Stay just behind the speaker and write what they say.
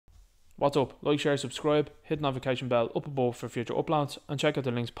What's up? Like, share, subscribe, hit the notification bell up above for future uploads, and check out the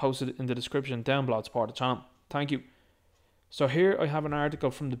links posted in the description down below to support the channel. Thank you. So here I have an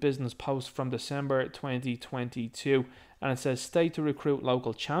article from the Business Post from December 2022, and it says state to recruit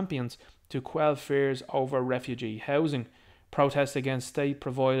local champions to quell fears over refugee housing. Protests against state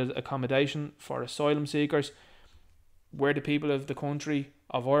provided accommodation for asylum seekers, where the people of the country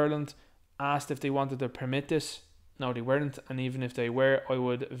of Ireland asked if they wanted to permit this. No, they weren't, and even if they were, I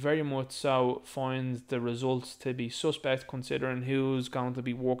would very much so find the results to be suspect, considering who's going to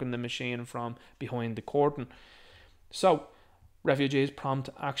be working the machine from behind the curtain. So, refugees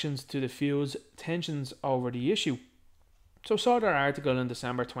prompt actions to diffuse tensions over the issue. So I saw that article in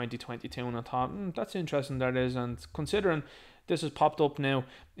December 2022 and I thought, that's interesting, that is, and considering this has popped up now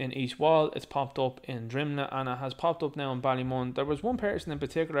in East Wall, it's popped up in Drimna, and it has popped up now in Ballymun. There was one person in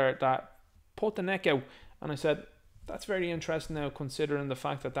particular that put the neck out, and I said, that's very interesting now, considering the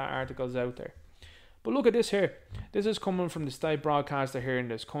fact that article is out there. But look at this here. This is coming from the state broadcaster here in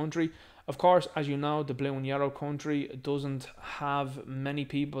this country. Of course, as you know, the blue and yellow country doesn't have many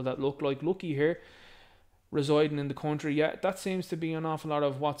people that look like Lucky here residing in the country yet. That seems to be an awful lot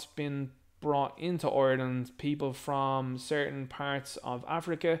of what's been brought into Ireland. People from certain parts of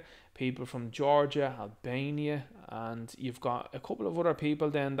Africa, people from Georgia, Albania, and you've got a couple of other people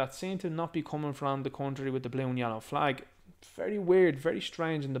then that seem to not be coming from the country with the blue and yellow flag. Very weird, very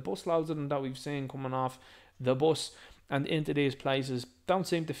strange, and the busloads of them that we've seen coming off the bus and into these places don't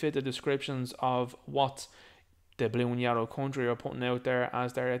seem to fit the descriptions of what the blue and yellow country are putting out there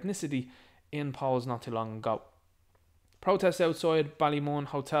as their ethnicity in polls not too long ago. Protests outside Ballymun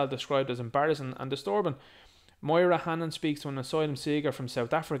Hotel described as embarrassing and disturbing. Moira Hannon speaks to an asylum seeker from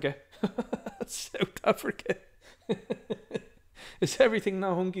South Africa. South Africa. Is everything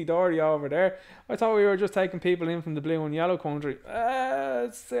now hunky-dory over there? I thought we were just taking people in from the blue and yellow country.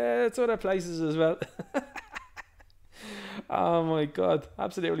 It's other places as well. Oh my god,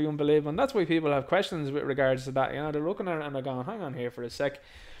 absolutely unbelievable. And that's why people have questions with regards to that. You know, they're looking at it and they're going, hang on here for a sec.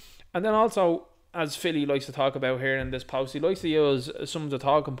 And then also, as Philly likes to talk about here in this post, he likes to use some of the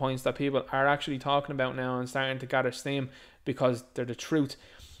talking points that people are actually talking about now and starting to gather steam because they're the truth.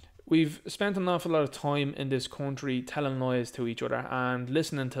 We've spent an awful lot of time in this country telling lies to each other and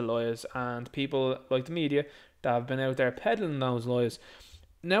listening to lies, and people like the media that have been out there peddling those lies.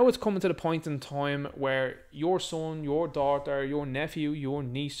 Now it's coming to the point in time where your son, your daughter, your nephew, your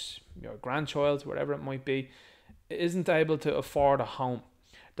niece, your grandchild, whatever it might be, isn't able to afford a home.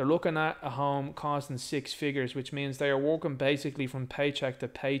 They're looking at a home costing 6 figures, which means they are working basically from paycheck to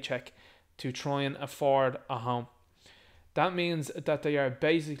paycheck to try and afford a home. That means that they are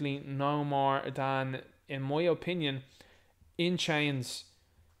basically no more than, in my opinion, in chains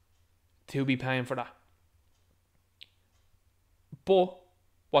to be paying for that. But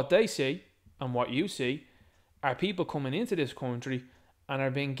what they see and what you see are people coming into this country and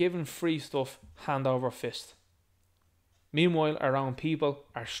are being given free stuff hand over fist. Meanwhile, our own people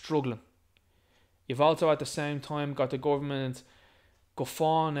are struggling. You've also at the same time got the government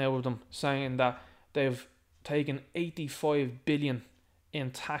guffawing out of them, saying that they've taken 85 billion in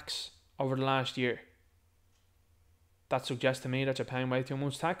tax over the last year. That suggests to me that you're paying way too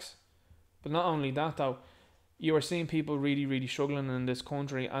much tax. But not only that though, you are seeing people really struggling in this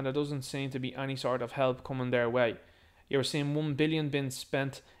country, and there doesn't seem to be any sort of help coming their way. You're seeing 1 billion being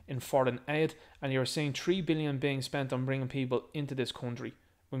spent in foreign aid, and you're seeing 3 billion being spent on bringing people into this country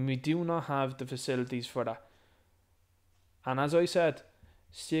when we do not have the facilities for that. And as I said,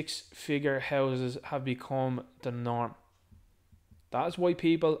 6-figure houses have become the norm. That is why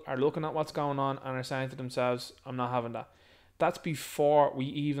people are looking at what's going on and are saying to themselves, I'm not having that. That's before we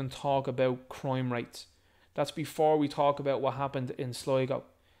even talk about crime rates. That's before we talk about what happened in Sligo.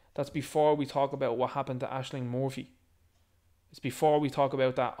 That's before we talk about what happened to Aisling Murphy. It's before we talk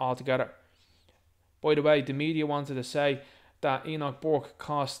about that altogether. By the way, the media wanted to say that Enoch Burke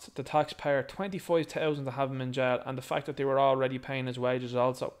cost the taxpayer $25,000 to have him in jail, and the fact that they were already paying his wages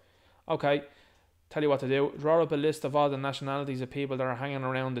also. Okay, tell you what to do. Draw up a list of all the nationalities of people that are hanging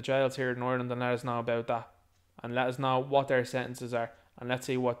around the jails here in Ireland and let us know about that. And let us know what their sentences are, and let's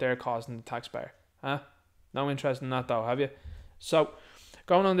see what they're costing the taxpayer. Huh? No interest in that though, have you? So,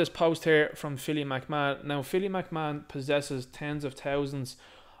 going on this post here from Philly McMahon. Now, Philly McMahon possesses tens of thousands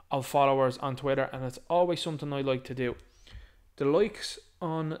of followers on Twitter, and it's always something I like to do. The likes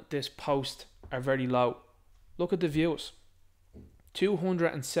on this post are very low. Look at the views.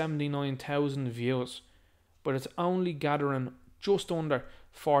 279,000 views, but it's only gathering just under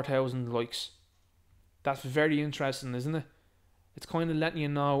 4,000 likes. That's very interesting, isn't it? It's kind of letting you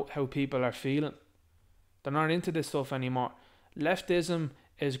know how people are feeling. They're not into this stuff anymore. Leftism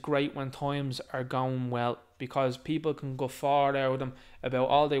is great when times are going well, because people can go far out of them about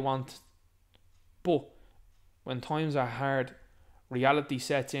all they want. But when times are hard, reality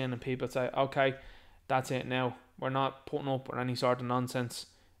sets in and people say, okay, that's it now. We're not putting up with any sort of nonsense.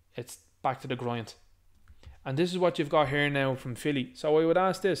 It's back to the grind. And this is what you've got here now from Philly. So I would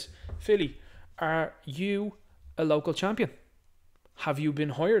ask this, Philly, are you a local champion? Have you been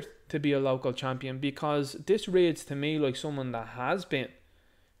hired to be a local champion? Because this reads to me like someone that has been.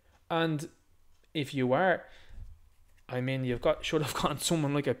 And if you are, I mean, should have gotten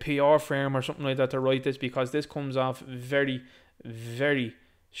someone like a PR firm or something like that to write this, because this comes off very, very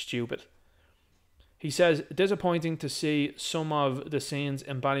stupid. He says, disappointing to see some of the scenes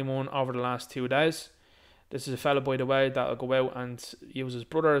in Ballymun over the last 2 days. This is a fella, by the way, that'll go out and use his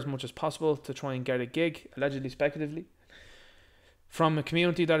brother as much as possible to try and get a gig, allegedly, speculatively. From a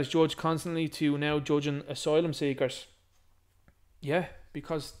community that is judged constantly to now judging asylum seekers. Yeah,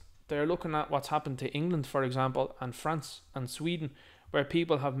 because they're looking at what's happened to England, for example, and France and Sweden, where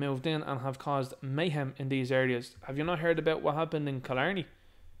people have moved in and have caused mayhem in these areas. Have you not heard about what happened in Killarney?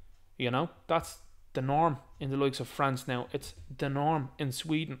 You know, that's the norm in the likes of France now. It's the norm in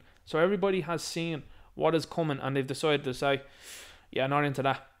Sweden. So everybody has seen what is coming, and they've decided to say, yeah, not into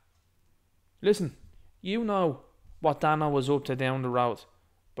that. Listen, you know what Dano was up to down the road,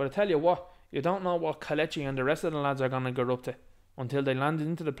 but I tell you what, you don't know what Kelechi and the rest of the lads are going to get up to until they land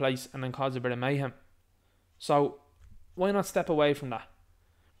into the place and then cause a bit of mayhem. So why not step away from that?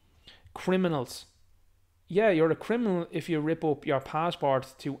 Criminals. Yeah, you're a criminal if you rip up your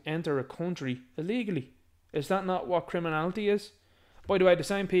passport to enter a country illegally. Is that not what criminality is? By the way, the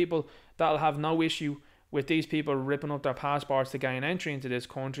same people that'll have no issue with these people ripping up their passports to gain entry into this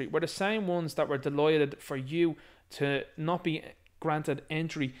country were the same ones that were delighted for you to not be granted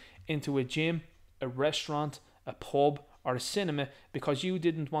entry into a gym, a restaurant, a pub or a cinema because you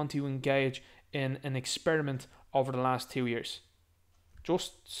didn't want to engage in an experiment over the last 2 years.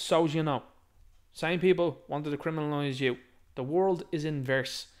 Just so you know. Same people wanted to criminalise you. The world is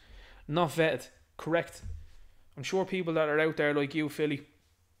inverse. Not vetted. Correct. I'm sure people that are out there like you, Philly,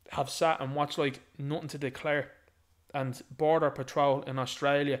 have sat and watched like Nothing to Declare and Border Patrol in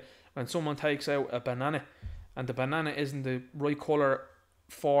Australia when someone takes out a banana and the banana isn't the right colour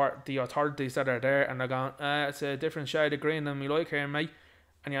for the authorities that are there, and they're going, it's a different shade of green than we like here, mate.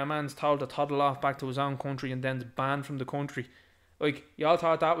 And your man's told to toddle off back to his own country and then's banned from the country. Like, you all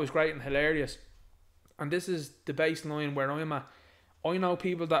thought that was great and hilarious. And this is the baseline where I'm at. I know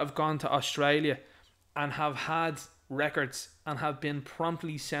people that have gone to Australia and have had records and have been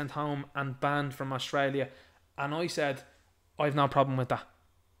promptly sent home and banned from Australia. And I said, I've no problem with that.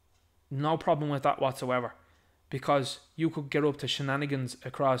 No problem with that whatsoever. Because you could get up to shenanigans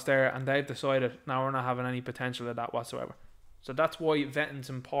across there and they've decided, now we're not having any potential of that whatsoever. So that's why vetting's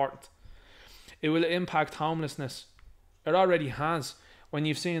important. It will impact homelessness. It already has. When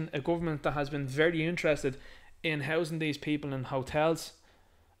you've seen a government that has been very interested in housing these people in hotels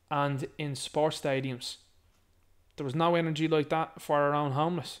and in sports stadiums. There was no energy like that for our own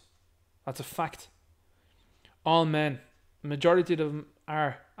homeless. That's a fact. All men, majority of them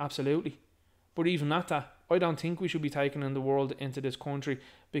are, absolutely. But even at that, I don't think we should be taking in the world into this country,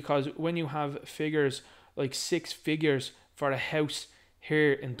 because when you have figures like 6 figures for a house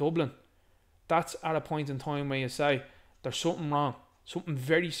here in Dublin, that's at a point in time where you say there's something wrong, something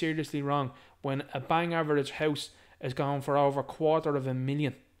very seriously wrong, when a bang average house is going for over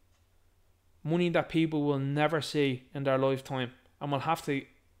 $250,000. Money that people will never see in their lifetime and will have to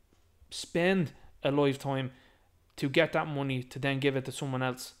spend a lifetime to get that money to then give it to someone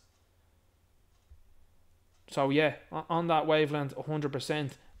else. So yeah, on that wavelength,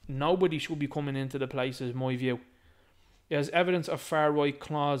 100%, nobody should be coming into the place, is my view. It has evidence of far-right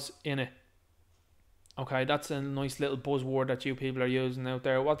clause in it. Okay, that's a nice little buzzword that you people are using out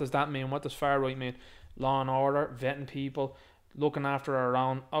there. What does that mean? What does far-right mean? Law and order, vetting people, looking after our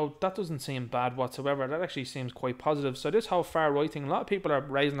own. Oh, that doesn't seem bad whatsoever. That actually seems quite positive. So this whole far-right thing, a lot of people are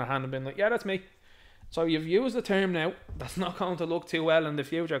raising their hand and being like, yeah, that's me. So you've used the term now. That's not going to look too well in the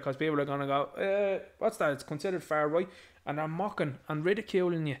future, because people are going to go, what's that? It's considered far right. And they're mocking and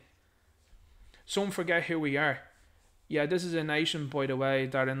ridiculing you. Some forget who we are. Yeah, this is a nation, by the way,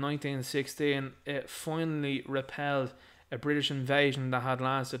 that in 1916 it finally repelled a British invasion that had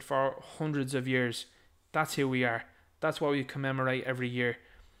lasted for hundreds of years. That's who we are. That's what we commemorate every year.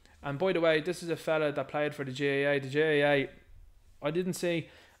 And by the way, this is a fella that played for the GAA. The GAA, I didn't see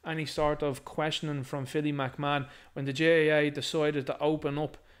any sort of questioning from Philly McMahon when the GAA decided to open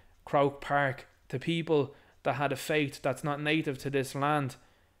up Croke Park to people that had a faith that's not native to this land.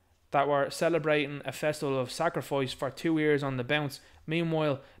 that were celebrating a festival of sacrifice for 2 years on the bounce.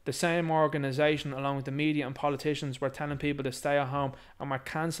 Meanwhile, the same organisation, along with the media and politicians, were telling people to stay at home and were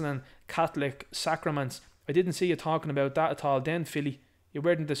cancelling Catholic sacraments. I didn't see you talking about that at all then, Philly. You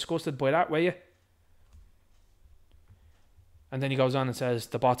weren't disgusted by that, were you? And then he goes on and says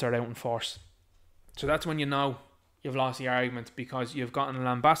the bots are out in force. So that's when you know you've lost the argument, because you've gotten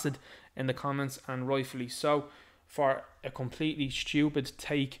lambasted in the comments, and rightfully so, for a completely stupid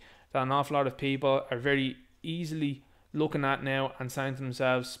take that an awful lot of people are very easily looking at now and saying to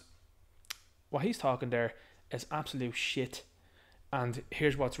themselves, what he's talking there is absolute shit, and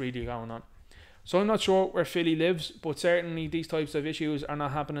here's what's really going on. So I'm not sure where Philly lives, but certainly these types of issues are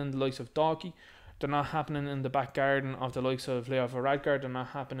not happening in the likes of Dalkey. They're not happening in the back garden of the likes of Leo Varadkar. They're not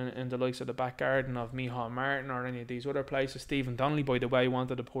happening in the likes of the back garden of Micheál Martin or any of these other places. Stephen Donnelly, by the way,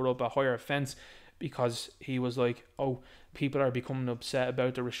 wanted to put up a higher fence because he was like, oh, people are becoming upset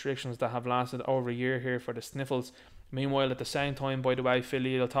about the restrictions that have lasted over a year here for the sniffles. Meanwhile, at the same time, by the way,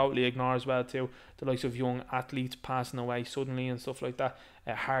 Philly will totally ignore as well too the likes of young athletes passing away suddenly and stuff like that.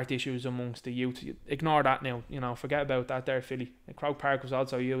 Heart issues amongst the youth. Ignore that now. Forget about that there, Philly. Croke Park was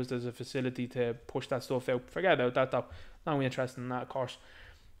also used as a facility to push that stuff out. Forget about that though. Not interested in that, of course.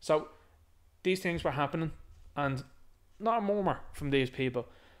 So these things were happening, and not a murmur from these people.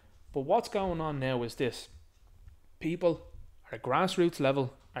 But what's going on now is this. People at a grassroots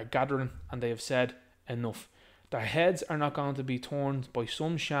level are gathering, and they have said enough. Their heads are not going to be turned by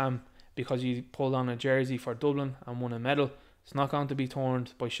some sham because you pulled on a jersey for Dublin and won a medal. It's not going to be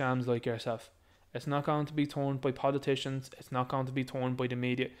turned by shams like yourself. It's not going to be turned by politicians. It's not going to be turned by the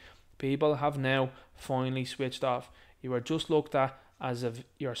media. People have now finally switched off. You are just looked at as if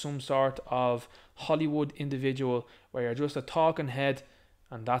you're some sort of Hollywood individual where you're just a talking head,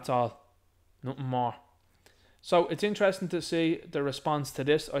 and that's all. Nothing more. So it's interesting to see the response to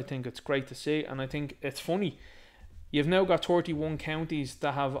this. I think it's great to see, and I think it's funny. You've now got 31 counties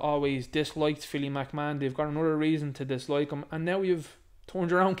that have always disliked Philly McMahon. They've got another reason to dislike him, and now you've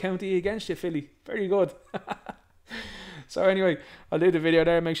turned your own county against you, Philly. Very good. So anyway, I'll leave the video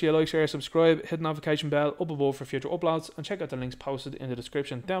there. Make sure you like, share, subscribe, hit the notification bell up above for future uploads, and check out the links posted in the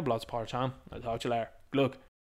description down below. I'll talk to you later. Good luck.